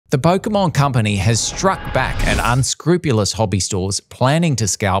The Pokemon Company has struck back at unscrupulous hobby stores planning to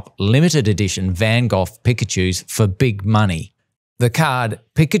scalp limited edition Van Gogh Pikachus for big money. The card,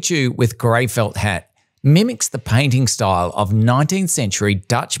 Pikachu with grey felt hat, mimics the painting style of 19th century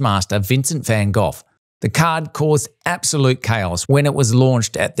Dutch master Vincent van Gogh. The card caused absolute chaos when it was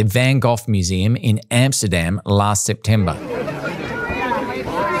launched at the Van Gogh Museum in Amsterdam last September.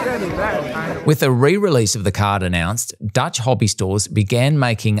 With a re-release of the card announced, Dutch hobby stores began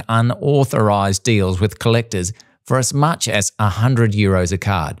making unauthorised deals with collectors for as much as €100 a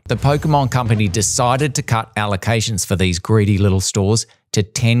card. The Pokemon Company decided to cut allocations for these greedy little stores to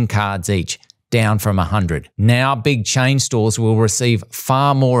 10 cards each, down from 100. Now big chain stores will receive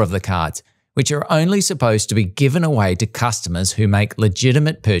far more of the cards, which are only supposed to be given away to customers who make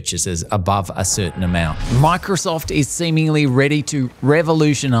legitimate purchases above a certain amount. Microsoft is seemingly ready to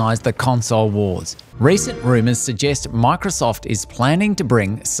revolutionize the console wars. Recent rumors suggest Microsoft is planning to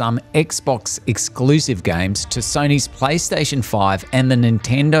bring some Xbox exclusive games to Sony's PlayStation 5 and the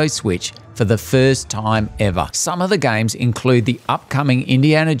Nintendo Switch for the first time ever. Some of the games include the upcoming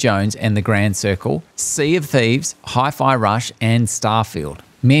Indiana Jones and the Grand Circle, Sea of Thieves, Hi-Fi Rush, and Starfield.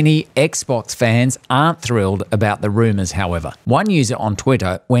 Many Xbox fans aren't thrilled about the rumors, however. One user on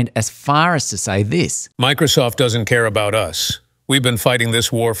Twitter went as far as to say this: Microsoft doesn't care about us. We've been fighting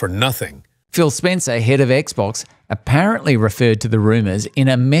this war for nothing. Phil Spencer, head of Xbox, apparently referred to the rumors in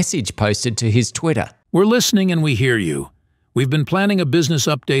a message posted to his Twitter. We're listening and we hear you. We've been planning a business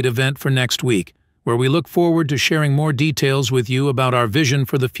update event for next week, where we look forward to sharing more details with you about our vision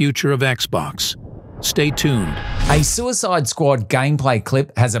for the future of Xbox. Stay tuned. A Suicide Squad gameplay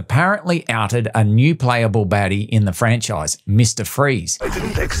clip has apparently outed a new playable baddie in the franchise, Mr. Freeze. I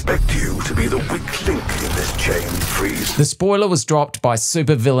didn't expect you to be the weak link in this chain, Freeze. The spoiler was dropped by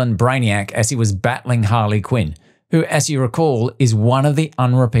supervillain Brainiac as he was battling Harley Quinn, who, as you recall, is one of the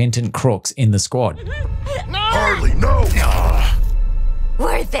unrepentant crooks in the squad. No! Harley, no!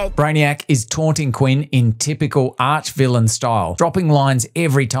 Worth it. Brainiac is taunting Quinn in typical arch-villain style, dropping lines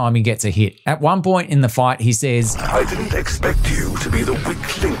every time he gets a hit. At one point in the fight, he says, I didn't expect you to be the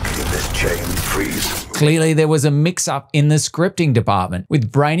weak link in this chain, Freeze. Clearly, there was a mix-up in the scripting department,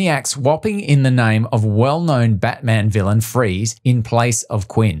 with Brainiac swapping in the name of well-known Batman villain Freeze in place of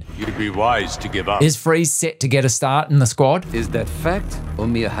Quinn. You'd be wise to give up. Is Freeze set to get a start in the squad? Is that fact or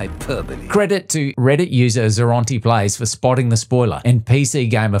mere hyperbole? Credit to Reddit user Zeronti Plays for spotting the spoiler, and PC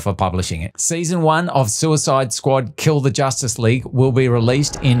Gamer for publishing it. Season 1 of Suicide Squad Kill the Justice League will be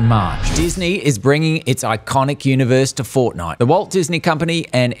released in March. Disney is bringing its iconic universe to Fortnite. The Walt Disney Company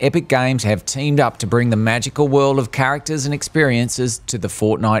and Epic Games have teamed up to bring the magical world of characters and experiences to the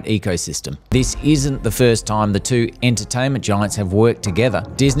Fortnite ecosystem. This isn't the first time the two entertainment giants have worked together.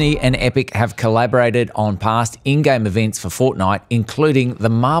 Disney and Epic have collaborated on past in-game events for Fortnite, including the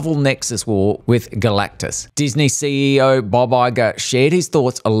Marvel Nexus War with Galactus. Disney CEO Bob Iger shared his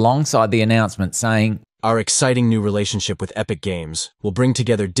thoughts alongside the announcement, saying, Our exciting new relationship with Epic Games will bring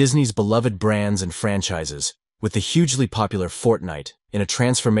together Disney's beloved brands and franchises with the hugely popular Fortnite in a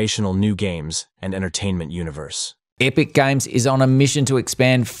transformational new games and entertainment universe. Epic Games is on a mission to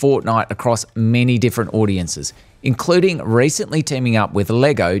expand Fortnite across many different audiences, including recently teaming up with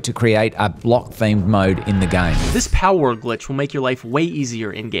LEGO to create a block-themed mode in the game. This power glitch will make your life way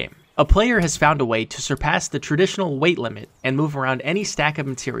easier in-game. A player has found a way to surpass the traditional weight limit and move around any stack of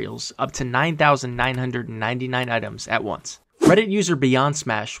materials up to 9,999 items at once. Reddit user Beyond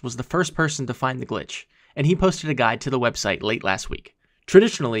Smash was the first person to find the glitch, and he posted a guide to the website late last week.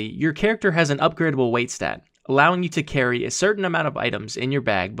 Traditionally, your character has an upgradable weight stat, allowing you to carry a certain amount of items in your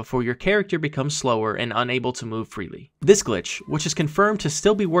bag before your character becomes slower and unable to move freely. This glitch, which is confirmed to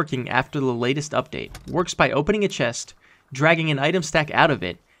still be working after the latest update, works by opening a chest, dragging an item stack out of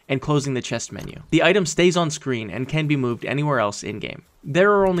it, and closing the chest menu. The item stays on screen and can be moved anywhere else in-game.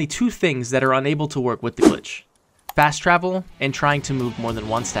 There are only two things that are unable to work with the glitch: fast travel and trying to move more than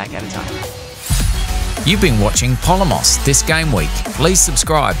one stack at a time. You've been watching Polymos This Game Week. Please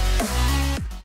subscribe.